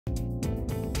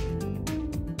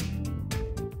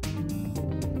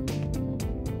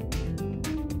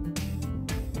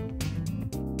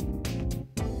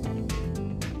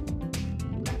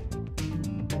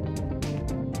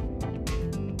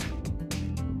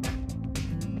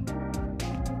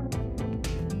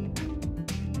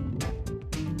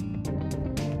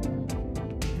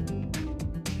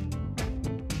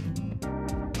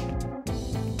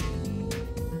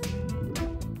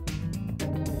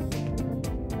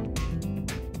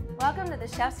Welcome to the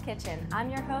Chef's Kitchen. I'm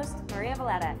your host, Maria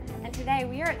Valletta, and today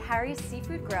we are at Harry's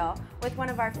Seafood Grill with one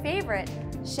of our favorite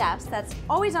chefs that's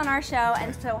always on our show,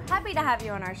 and so happy to have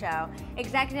you on our show,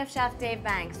 Executive Chef Dave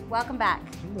Banks. Welcome back.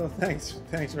 Well, thanks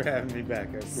for having me back.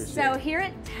 I appreciate it. So here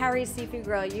at Harry's Seafood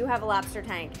Grill, you have a lobster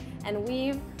tank, and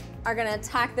we are going to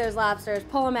attack those lobsters,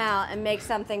 pull them out, and make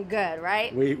something good,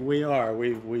 right? We are.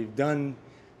 We've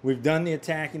done the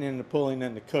attacking and the pulling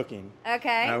and the cooking.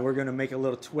 Okay. We're going to make a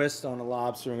little twist on the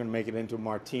lobster. We're going to make it into a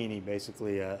martini,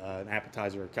 basically an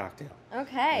appetizer or cocktail.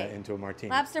 Okay. Into a martini.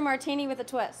 Lobster martini with a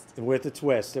twist. With a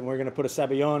twist. And we're going to put a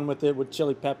sabayon with it with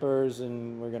chili peppers,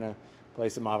 and we're going to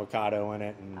place some avocado in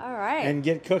it. And, all right. And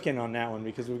get cooking on that one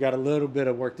because we've got a little bit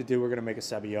of work to do. We're going to make a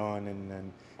sabayon.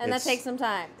 And that takes some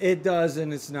time. It does,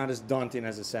 and it's not as daunting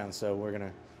as it sounds. So we're going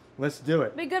to... Let's do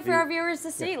it. Be good for our viewers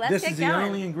to see. Yeah. Let's get going. This is the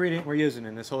only ingredient we're using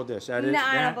in this whole dish. I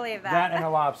don't believe that. That and a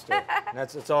lobster.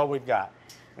 That's all we've got.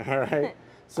 All right.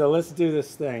 So let's do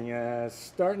this thing.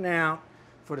 Starting out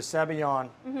for the sabayon,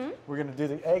 we're going to do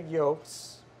the egg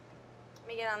yolks. Let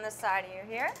me get on this side of you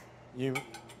here.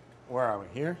 Where are we?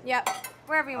 Here? Yep.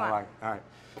 Wherever you want. All right.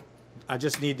 I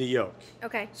just need the yolk.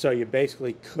 Okay. So you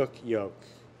basically cook yolk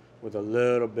with a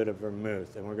little bit of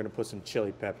vermouth, and we're going to put some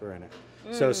chili pepper in it.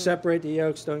 So separate the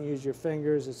yolks, don't use your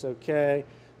fingers, it's okay.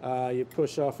 You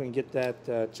push off and get that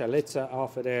chalitza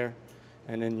off of there,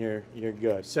 and then you're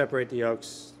good. Separate the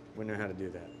yolks, we know how to do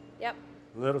that. Yep.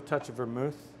 A little touch of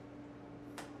vermouth.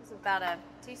 It's about a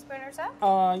teaspoon or so?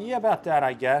 Yeah, about that,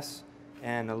 I guess.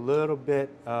 And a little bit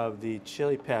of the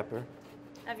chili pepper.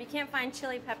 Now, if you can't find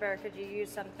chili pepper, could you use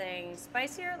something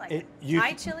spicier, like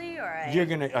Thai chili or a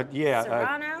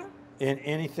serrano? In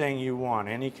anything you want,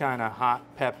 any kind of hot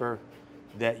pepper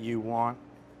that you want,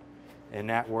 and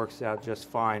that works out just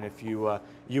fine. If you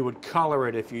would color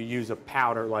it if you use a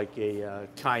powder like a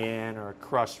cayenne or a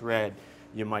crushed red,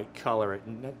 you might color it,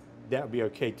 and that would be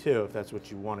okay too if that's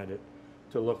what you wanted it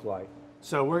to look like.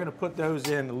 So we're going to put those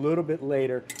in a little bit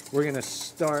later. We're going to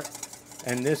start,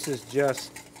 and this is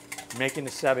just making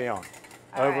the sabayon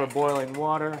over boiling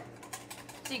water.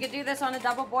 So you could do this on a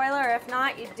double boiler, or if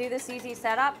not, you do this easy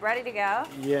setup, ready to go.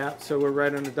 Yeah, so we're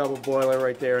right on the double boiler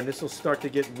right there, and this will start to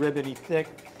get ribbony thick.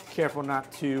 Careful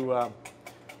not to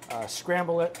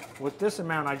scramble it. With this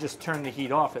amount, I just turn the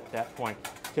heat off at that point,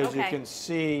 because you can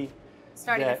see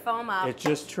starting to foam up. It's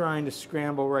just trying to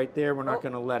scramble right there. We're not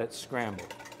going to let it scramble.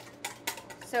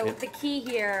 So the key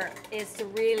here is to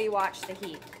really watch the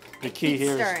heat. The key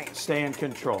here is stay in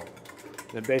control.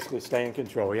 Then basically stay in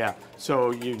control, yeah.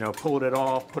 So, pull it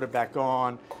off, put it back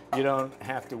on. You don't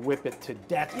have to whip it to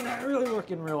death. You're not really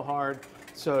working real hard,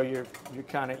 so you're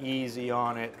kind of easy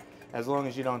on it, as long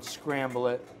as you don't scramble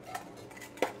it.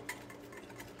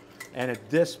 And at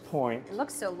this point... It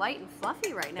looks so light and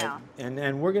fluffy right now.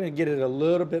 And we're going to get it a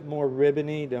little bit more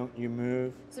ribbony. Don't you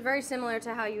move. So very similar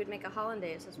to how you would make a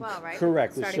hollandaise as well, right?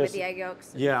 Correct. Starting with the egg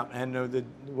yolks. Yeah, and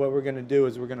what we're going to do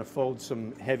is we're going to fold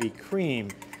some heavy cream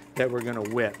that we're going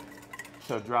to whip.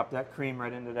 So drop that cream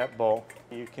right into that bowl.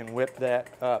 You can whip that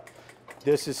up.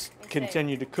 This is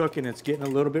continued to cook, and it's getting a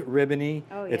little bit ribbony.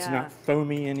 Oh, yeah. It's not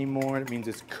foamy anymore. It means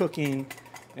it's cooking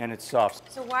and it's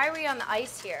soft. So why are we on the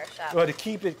ice here, Chef? Well, to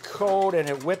keep it cold and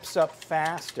it whips up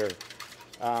faster.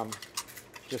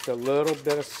 Just a little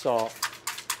bit of salt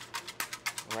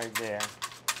right there.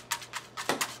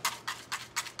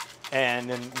 And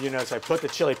then, so I put the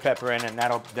chili pepper in, and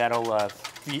that'll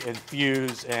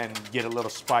infuse and get a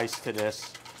little spice to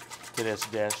this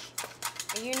dish.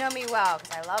 You know me well,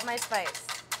 because I love my spice.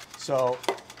 So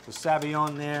the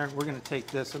sabayon there, we're going to take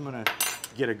this. I'm going to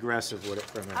get aggressive with it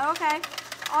for a minute. Oh, okay.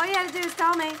 All you had to do is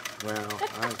tell me. Well,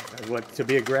 what, to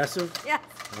be aggressive? Yeah.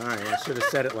 All right, I should have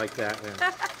said it like that then.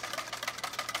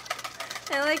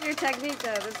 I like your technique,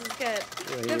 though. This is good.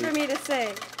 Good for me to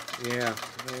say. Yeah.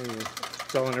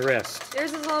 It's all in the wrist.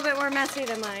 Yours is a little bit more messy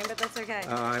than mine, but that's okay.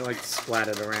 I like to splat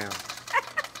it around.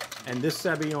 And this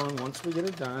sabayon, once we get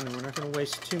it done, and we're not going to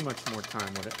waste too much more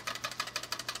time with it.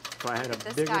 If I had a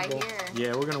bigger bowl,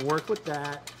 yeah, we're going to work with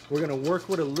that. We're going to work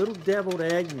with a little deviled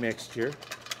egg mixture,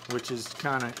 which is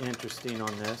kind of interesting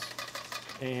on this.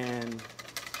 And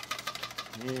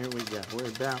Here we go. We're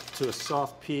about to a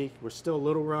soft peak. We're still a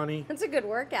little runny. That's a good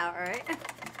workout, right?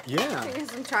 Yeah. You got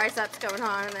some triceps going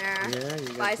on in there. Yeah, you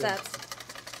got biceps.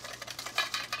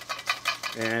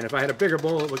 And if I had a bigger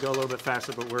bowl, it would go a little bit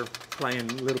faster, but we're playing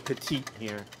little petite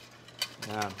here.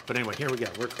 But anyway, here we go.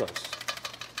 We're close.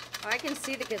 Oh, I can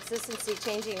see the consistency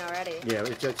changing already. Yeah,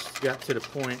 it just got to the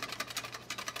point.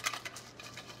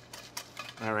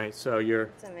 All right, so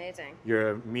It's amazing.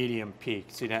 you're a medium peak.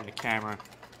 See that in the camera?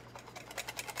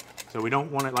 So we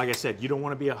don't want it, like I said, you don't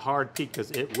want to be a hard peak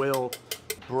because it will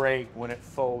break when it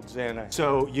folds in.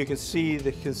 So you can see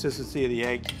the consistency of the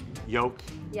egg yolk,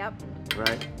 Yep.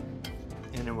 right?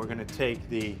 And then we're going to take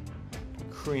the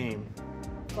cream,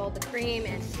 Fold the cream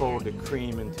and fold the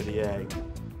cream into the egg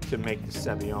to make the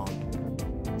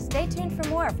sabayon. Stay tuned for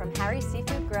more from Harry's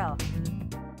Seafood Grill.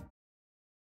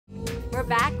 We're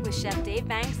back with Chef Dave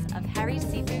Banks of Harry's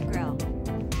Seafood Grill.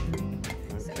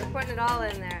 So we're putting it all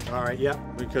in there. All right, yeah,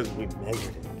 because we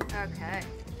measured it. Okay.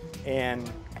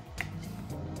 And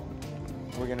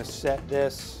we're going to set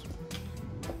this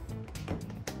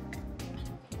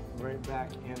right back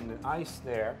in the ice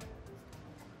there.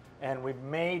 And we've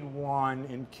made one,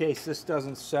 in case this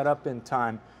doesn't set up in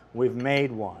time, we've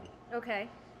made one. Okay.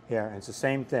 Here, and it's the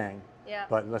same thing. Yeah.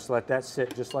 But let's let that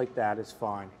sit just like that, it's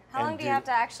fine. How long do you have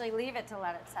to actually leave it to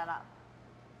let it set up?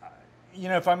 You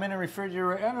know, if I'm in a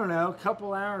refrigerator, I don't know, a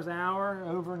couple hours, hour,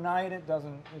 overnight, it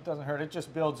doesn't hurt. It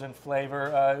just builds in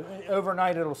flavor.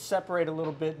 Overnight, it'll separate a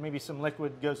little bit. Maybe some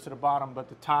liquid goes to the bottom, but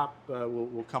the top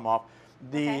will come off.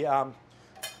 Okay.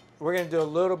 We're going to do a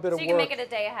little bit of work. So you can make it a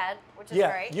day ahead, which is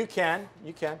great. Yeah,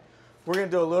 you can. We're going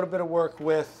to do a little bit of work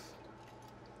with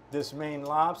this Maine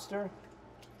lobster.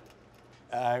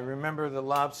 I remember the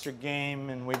lobster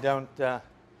game, and we don't,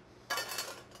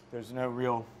 there's no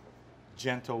real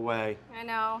gentle way I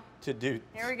know. to do.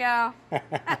 Here we go.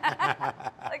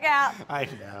 Look out. I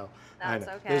know. That's I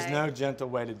know. okay. There's no gentle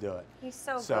way to do it. He's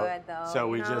so good, though. So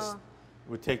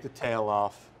we take the tail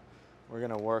off. We're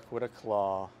going to work with a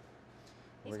claw.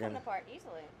 He's coming apart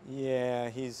easily. Yeah,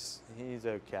 he's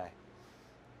okay.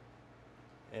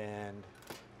 And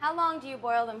how long do you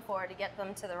boil them for to get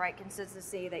them to the right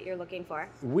consistency that you're looking for?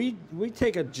 we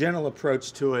take a gentle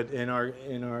approach to it in our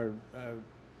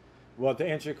well, to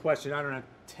answer your question, I don't know,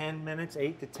 10 minutes,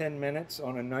 8 to 10 minutes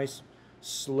on a nice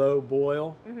slow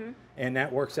boil, and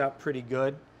that works out pretty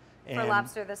good. For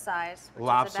lobster this size, which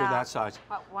lobster is about, that size.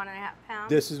 What, 1.5 pounds?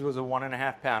 This was a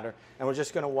 1.5 pounder, and we're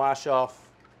just going to wash off,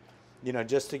 you know,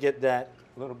 just to get that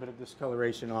little bit of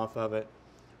discoloration off of it.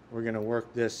 We're going to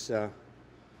work this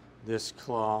this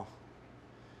claw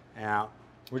out.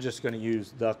 We're just going to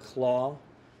use the claw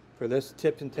for this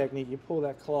tips and technique. You pull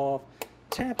that claw off,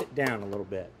 tap it down a little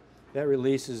bit. That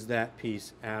releases that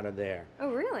piece out of there. Oh,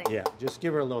 really? Yeah, just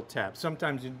give her a little tap.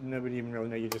 Sometimes nobody even really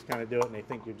know. You just kind of do it, and they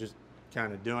think you're just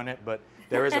kind of doing it. But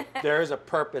there is a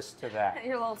purpose to that.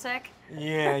 Your little tick.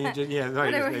 Yeah, you just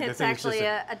Right, It's actually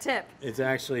a tip. It's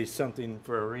actually something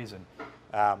for a reason.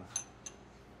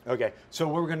 Okay, so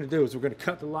what we're going to do is we're going to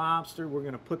cut the lobster. We're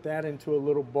going to put that into a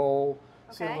little bowl.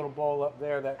 See a little bowl up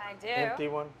there, that empty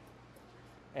one?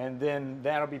 And then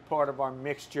that'll be part of our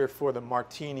mixture for the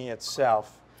martini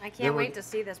itself. I can't wait to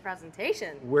see this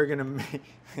presentation. We're going to make,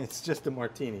 it's just a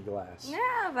martini glass.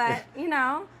 Yeah, but, you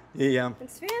know,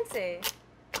 it's fancy.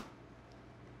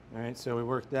 All right, so we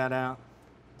work that out,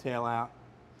 tail out.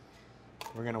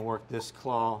 We're going to work this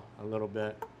claw a little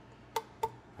bit.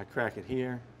 I crack it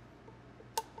here.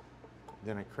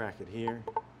 Then I crack it here.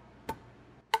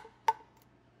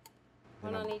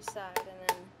 One on each side,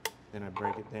 and then I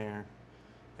break it there.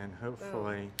 And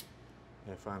hopefully,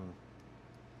 if I'm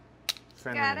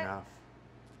thin enough,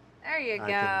 there you go.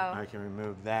 I can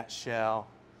remove that shell.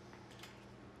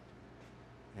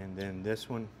 And then this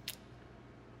one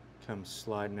comes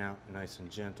sliding out nice and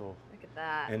gentle. Look at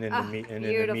that. And then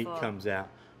the meat comes out.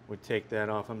 We take that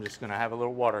off. I'm just going to have a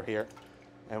little water here,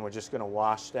 and we're just going to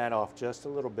wash that off just a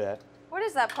little bit. What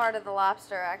is that part of the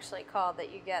lobster actually called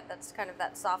that you get that's kind of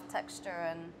that soft texture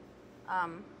and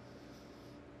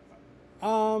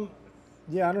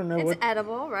yeah, I don't know. It's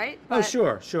edible, right? Oh,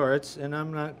 sure. And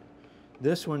I'm not.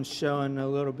 This one's showing a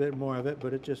little bit more of it,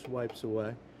 but it just wipes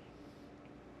away.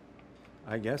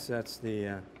 I guess that's the.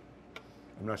 I'm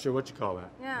not sure what you call that.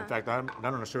 Yeah. In fact, I'm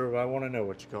not sure if I want to know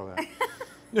what you call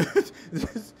that.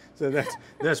 So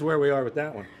that's where we are with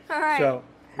that one. All right. So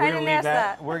I didn't ask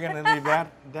that. We're going to leave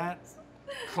that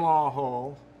claw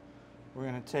hole. We're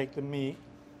going to take the meat,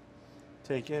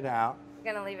 take it out.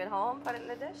 You're gonna leave it whole and put it in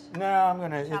the dish? No,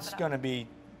 it's gonna be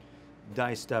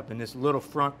diced up. And this little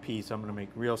front piece I'm gonna make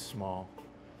real small.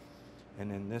 And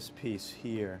then this piece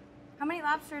here. How many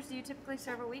lobsters do you typically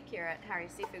serve a week here at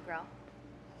Harry's Seafood Grill?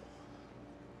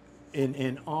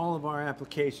 In all of our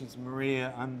applications,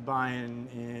 Maria, I'm buying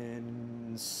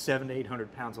in 700 to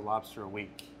 800 pounds of lobster a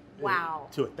week. Wow.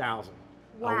 To 1,000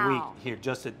 a Wow. week here,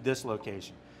 just at this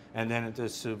location. And then at the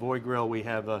Savoy Grill, we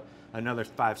have another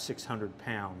 500 to 600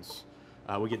 pounds.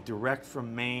 We get direct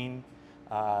from Maine.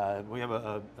 We have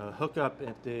a hookup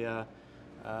at the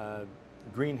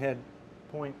Greenhead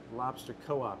Point Lobster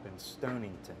Co-op in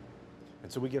Stonington. And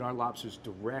so we get our lobsters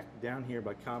direct down here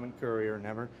by common courier,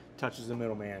 never touches the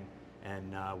middleman.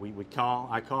 And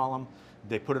I call them,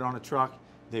 they put it on a truck,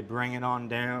 they bring it on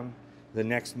down the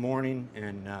next morning,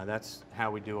 and that's how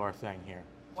we do our thing here.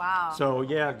 Wow. So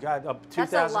yeah, got up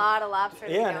 2,000. That's a lot of lobster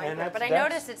to be going and through. But I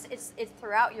noticed it's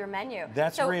throughout your menu.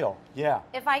 That's so real, yeah.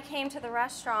 If I came to the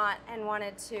restaurant and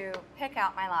wanted to pick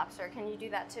out my lobster, can you do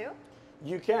that too?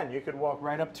 You can. You could walk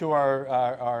right up to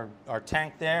our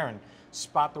tank there and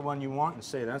spot the one you want and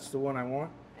say, that's the one I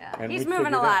want. Yeah. And He's we'd moving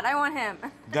figure a it out. lot. I want him.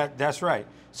 That's right.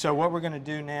 So what we're going to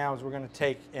do now is we're going to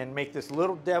take and make this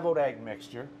little deviled egg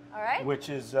mixture. All right. Which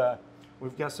is,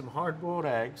 we've got some hard-boiled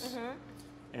eggs.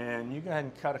 And you go ahead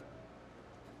and cut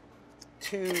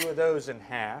 2 of those in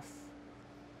half.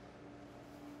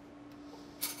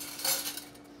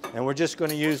 And we're just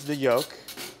going to use the yolk.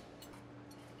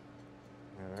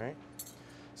 All right.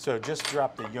 So just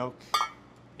drop the yolk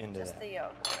into that. Just the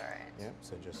yolk. All right. Yep,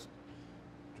 so just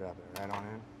drop it right on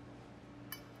in.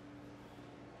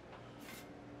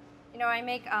 You know, I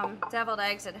make deviled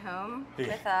eggs at home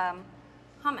with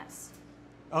hummus.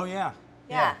 Oh, yeah.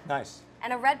 Yeah. Nice.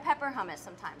 And a red pepper hummus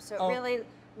sometimes, so it really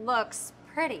looks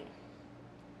pretty.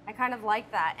 I kind of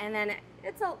like that, and then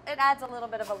it adds a little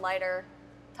bit of a lighter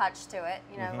touch to it,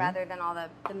 you know, rather than all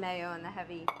the mayo and the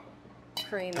heavy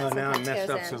cream. Oh, now I sometimes messed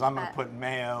goes up because I'm going to put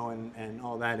mayo and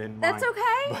all that in mine. That's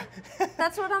okay.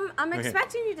 That's what I'm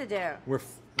expecting you to do. We're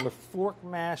fork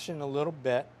mashing a little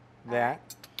bit.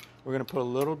 That. We're going to put a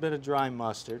little bit of dry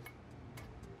mustard.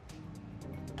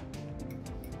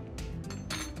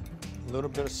 A little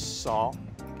bit of salt.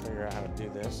 Figure out how to do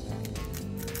this.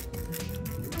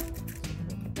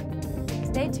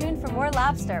 Stay tuned for more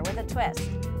lobster with a twist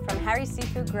from Harry's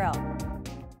Seafood Grill.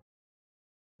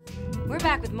 We're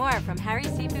back with more from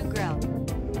Harry's Seafood Grill.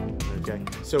 Okay,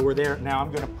 so we're there. Now I'm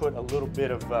going to put a little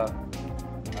bit of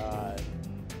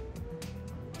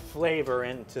flavor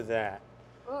into that.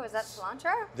 Ooh, is that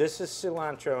cilantro? This is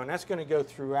cilantro, and that's going to go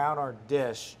throughout our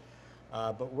dish.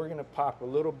 But we're going to pop a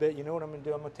little bit. You know what I'm going to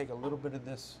do? I'm going to take a little bit of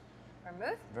this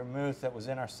vermouth that was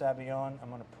in our sabayon. I'm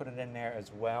going to put it in there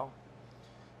as well.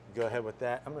 Go ahead with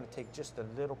that. I'm going to take just a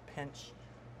little pinch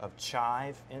of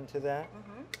chive into that.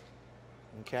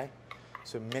 Okay,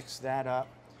 so mix that up.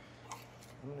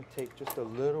 I'm going to take just a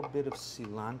little bit of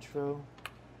cilantro.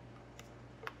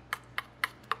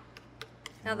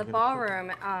 Now the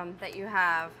ballroom that you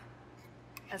have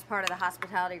as part of the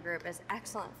hospitality group is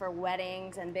excellent for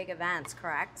weddings and big events,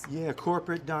 correct? Yeah,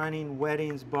 corporate dining,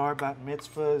 weddings, bar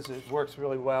mitzvahs, it works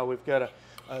really well. We've got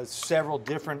several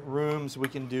different rooms. We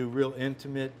can do real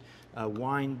intimate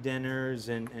wine dinners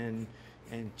and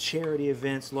charity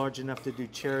events, large enough to do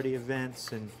charity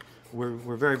events, and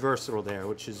we're very versatile there,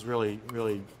 which is really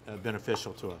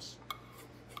beneficial to us.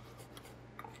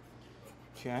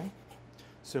 Okay,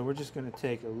 so we're just going to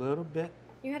take a little bit.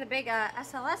 You had a big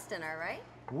SLS dinner, right?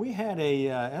 We had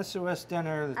a SOS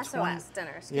dinner. SOS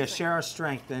dinner, excuse me. Yeah, Share Our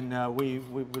Strength, and we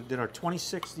did our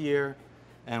 26th year,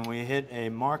 and we hit a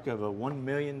mark of $1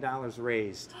 million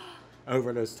raised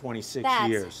over those 26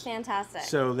 years. That's fantastic.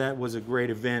 So that was a great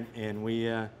event, and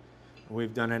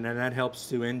we've done it, and that helps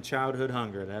to end childhood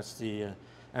hunger. That's the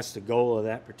goal of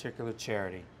that particular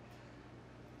charity.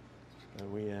 So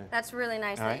that's really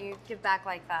nice that you give back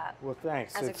like that. Well,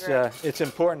 thanks. It's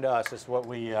important to us. It's what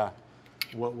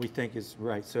we think is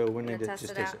right. So we need to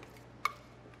just taste it.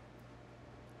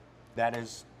 That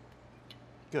is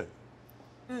good.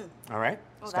 All right.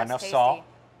 Oh, It's got enough tasty. salt.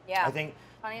 Yeah. I think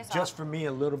just for me,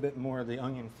 a little bit more of the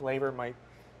onion flavor might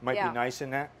be nice in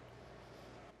that.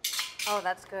 Oh,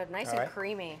 that's good. Nice and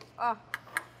creamy. Oh.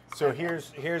 So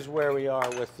here's where we are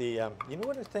with the. You know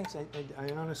what I think?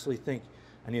 I honestly think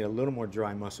I need a little more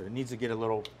dry mustard. It needs to get a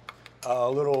little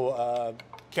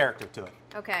character to it.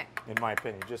 Okay. In my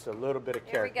opinion, just a little bit of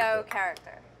character. Here we go,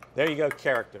 character. There you go,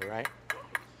 character, right?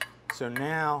 So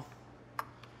now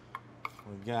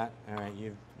we've got. All right,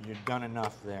 you've done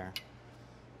enough there.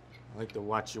 I like to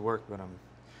watch you work, but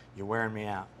you're wearing me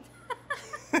out.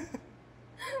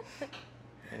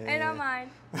 I don't mind.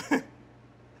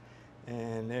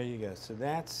 And there you go. So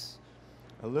that's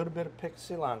a little bit of picked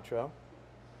cilantro.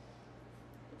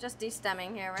 Just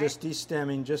de-stemming here, right? Just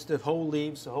de-stemming, just the whole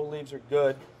leaves. The whole leaves are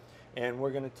good. And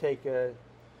we're going to take a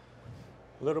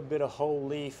little bit of whole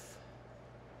leaf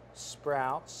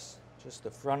sprouts, just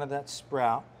the front of that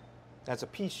sprout. That's a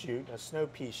pea shoot, a snow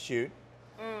pea shoot.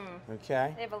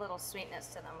 Okay. They have a little sweetness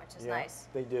to them, which is Yeah, nice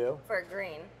they do. for a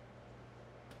green.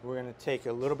 We're going to take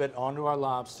a little bit onto our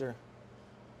lobster.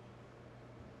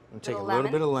 We'll take a Little little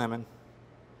lemon? bit of lemon.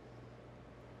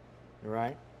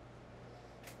 Right?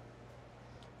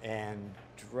 And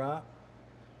drop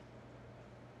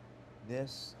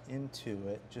this into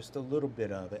it, just a little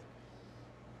bit of it.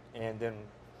 And then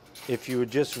if you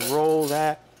would just roll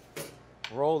that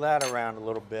around a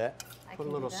little bit, put a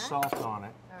can little do that. salt on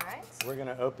it. All right. We're going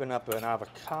to open up an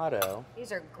avocado.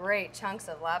 These are great chunks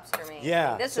of lobster meat.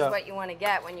 Yeah, This so- is what you want to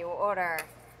get when you order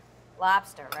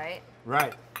lobster, right?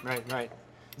 Right.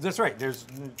 That's right. There's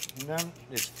none.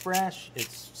 It's fresh.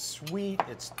 It's sweet.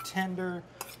 It's tender.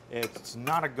 It's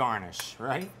not a garnish,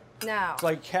 right? No. It's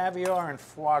like caviar and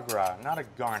foie gras, not a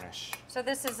garnish. So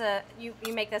this is you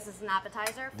make this as an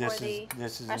appetizer for the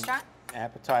This is restaurant? an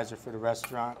appetizer for the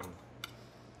restaurant.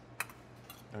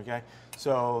 Okay.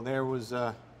 So there was.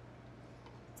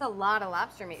 It's a lot of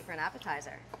lobster meat for an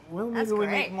appetizer. Well, That's maybe we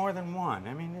great. make more than one.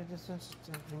 I mean, you're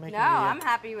making No, me, I'm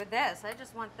happy with this. I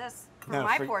just want this for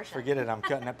my portion. Forget it. I'm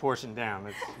cutting that portion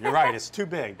down. You're right. It's too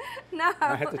big. No.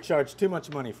 I have to charge too much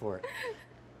money for it.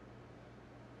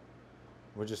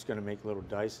 We're just going to make little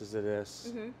dices of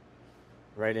this,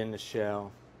 right in the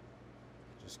shell.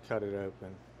 Just cut it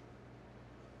open.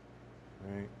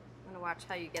 Right. I'm gonna watch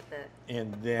how you get the.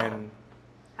 And then.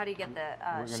 How do you get the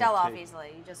We're gonna shell off take-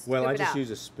 easily? You just Well, scoop I it just out. use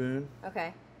a spoon.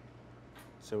 Okay.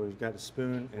 So we've got a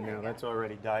spoon, and There now you go. that's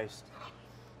already diced.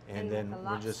 And And then the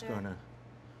we're just lobster. going to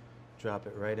drop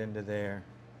it right into there,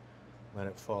 let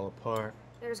it fall apart.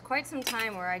 There's quite some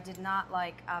time where I did not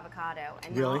like avocado,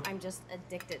 and Really? now I'm just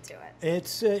addicted to it.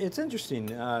 It's interesting.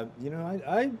 You know,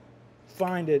 I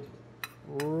find it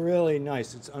really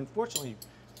nice. It's unfortunately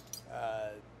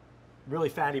really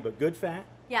fatty, but good fat.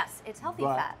 Yes, it's healthy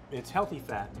But fat. it's healthy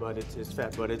fat, but it's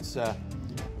fat. But it's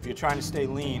if you're trying to stay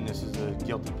lean, this is a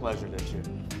guilty pleasure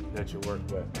that you work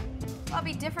with. Well, it'll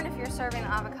be different if you're serving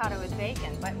avocado with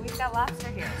bacon, but we've got lobster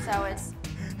here, so it's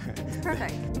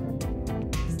perfect.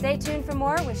 Stay tuned for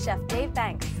more with Chef Dave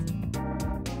Banks.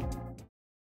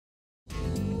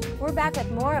 We're back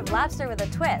with more of Lobster with a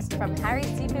Twist from Harry's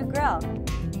Seafood Grill.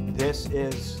 This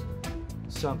is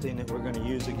something that we're going to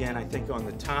use again, I think, on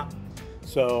the top.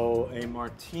 So a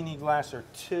martini glass or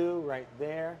two right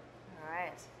there. All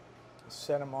right.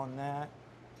 Set them on that.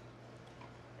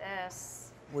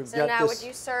 This. We've So got now, this- would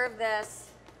you serve this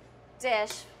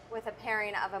dish with a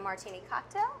pairing of a martini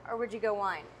cocktail, or would you go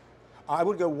wine? I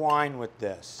would go wine with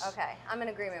this. Okay, I'm in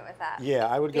agreement with that. Yeah,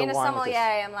 I would go Being a wine with sommelier,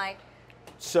 this. I'm like,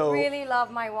 So really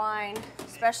love my wine,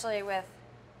 especially with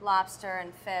lobster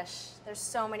and fish. There's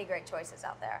so many great choices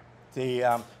out there.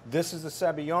 this is the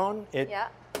sabayon. Yeah.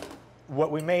 What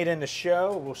we made in the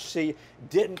show, we'll see,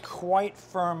 didn't quite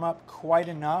firm up quite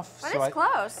enough. But it's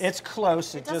close. It's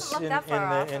close. It just doesn't look in, that far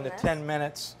off in from the this. 10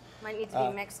 minutes. Might need to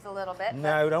be mixed a little bit.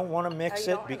 No, don't want to mix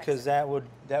you it don't wanna mix because it.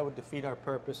 that would defeat our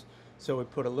purpose. So we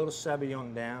put a little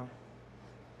sabayon down.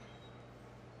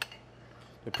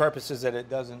 The purpose is that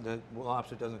the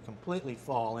lobster doesn't completely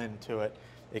fall into it.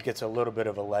 It gets a little bit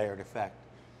of a layered effect.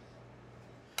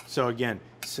 So again,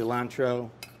 cilantro,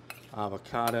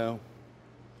 avocado,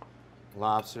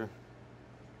 lobster.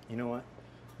 You know what?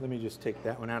 Let me just take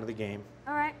that one out of the game.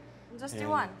 All right, we'll just do And-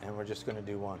 one. And we're just going to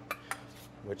do one,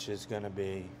 which is going to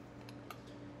be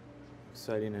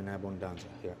exciting and abundanza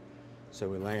here. So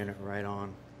we're laying it right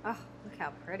on. Oh, look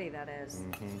how pretty that is.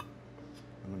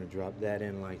 I'm going to drop that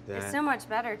in like that. It's so much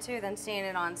better, too, than seeing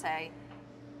it on, say,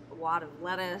 a wad of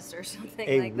lettuce or something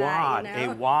a like wad, that. You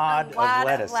know? a wad of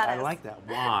lettuce. I lettuce. like that,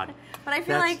 wad. But I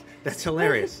feel like that's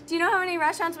hilarious. Do you know how many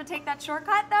restaurants would take that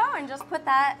shortcut though and just put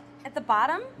that at the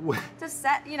bottom to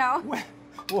set, you know?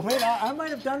 Well, man, I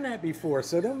might have done that before,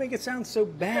 so don't make it sound so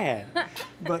bad.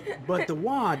 but the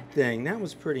wad thing, that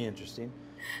was pretty interesting.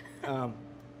 We're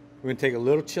going to take a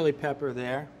little chili pepper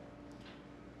there,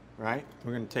 right?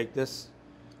 We're going to take this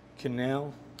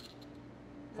quenelle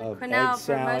of Quenelle egg for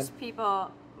salad. most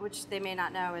people, which they may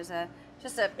not know, is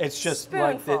just a It's just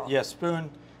spoonful. like the spoon,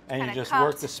 and you Kinda just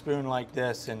work cupped. the spoon like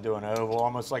this and do an oval,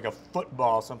 almost like a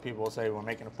football. Some people will say we're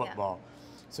making a football.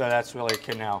 So that's really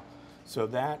quenelle. So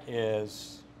that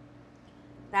is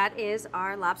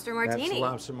our lobster martini. That's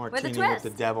lobster martini with a twist.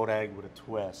 with the deviled egg with a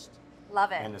twist.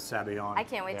 Love it. And the sabayon. I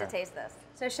can't wait there. to taste this.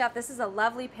 So Chef, this is a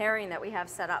lovely pairing that we have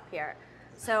set up here.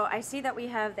 So I see that we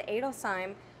have the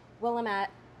Adelsheim Willamette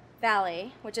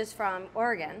Valley, which is from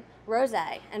Oregon,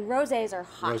 rosé, and rosés are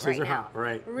hot Rosés right are now. hot,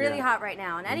 right, Really yeah. hot right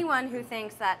now. And anyone who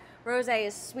thinks that rosé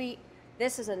is sweet,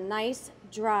 this is a nice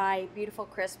dry, beautiful,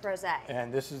 crisp rosé.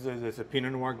 And this is a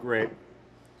Pinot Noir grape.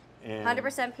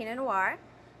 100% Pinot Noir,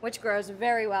 which grows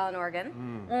very well in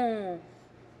Oregon.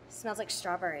 Smells like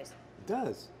strawberries. It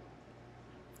does.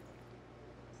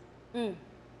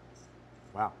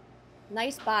 Wow.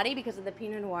 Nice body because of the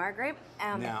Pinot Noir grape.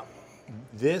 Now,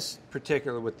 this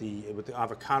particular with the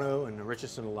avocado and the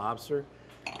richness of the lobster.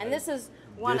 And this is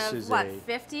one of, what,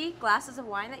 50 glasses of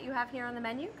wine that you have here on the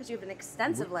menu? Because you have an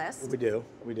extensive list. We do.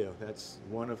 That's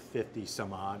one of 50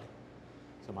 some odd.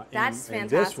 That's and fantastic.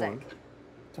 this one,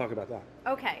 talk about that.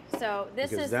 Okay, so this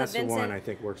Because is that's the Vincent the one I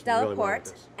think works really well with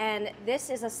this. And this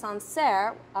is a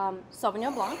Sancerre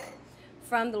Sauvignon Blanc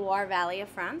from the Loire Valley of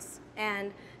France.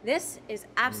 And this is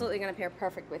absolutely going to pair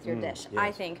perfect with your dish, yes.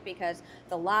 I think, because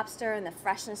the lobster and the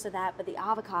freshness of that, but the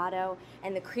avocado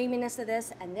and the creaminess of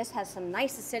this, and this has some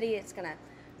nice acidity. It's going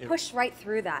to push right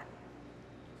through that.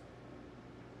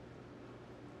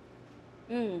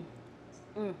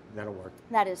 That'll work.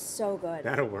 That is so good.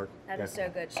 That'll work. That is so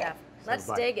good, Chef. Let's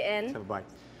Let's dig in. Let's have a bite.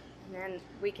 And then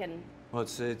we can. Well,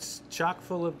 it's chock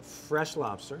full of fresh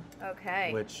lobster.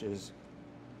 Okay. Which is.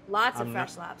 Lots of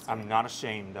fresh lobster. I'm not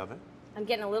ashamed of it. I'm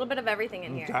getting a little bit of everything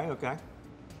in here. Okay.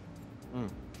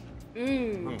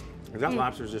 That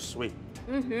lobster is just sweet.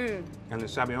 And the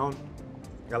sabayon,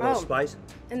 got a little spice.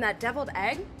 And that deviled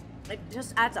egg, it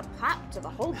just adds a pop to the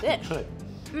whole dish. Good.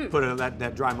 Put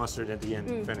that dry mustard at the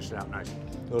end, finish it out nice.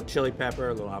 A little chili pepper,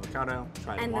 a little avocado,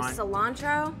 try the wine. And the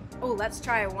cilantro. Oh, let's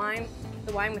try the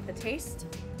wine with the taste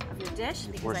of your dish.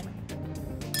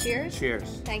 Cheers.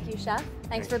 Cheers. Thank you, Chef.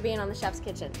 Thanks for being on the Chef's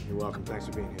Kitchen. You're welcome. Thanks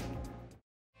for being here.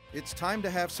 It's time to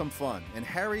have some fun, and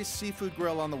Harry's Seafood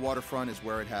Grill on the waterfront is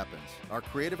where it happens. Our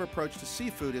creative approach to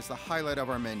seafood is the highlight of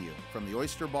our menu, from the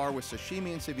oyster bar with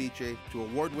sashimi and ceviche to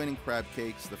award-winning crab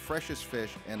cakes, the freshest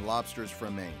fish, and lobsters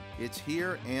from Maine. It's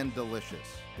here and delicious.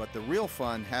 But the real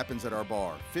fun happens at our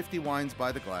bar. 50 wines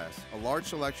by the glass, a large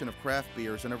selection of craft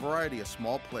beers, and a variety of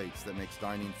small plates that makes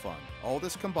dining fun. All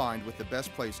this combined with the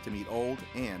best place to meet old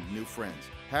and new friends.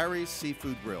 Harry's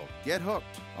Seafood Grill. Get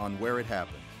hooked on where it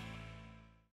happens.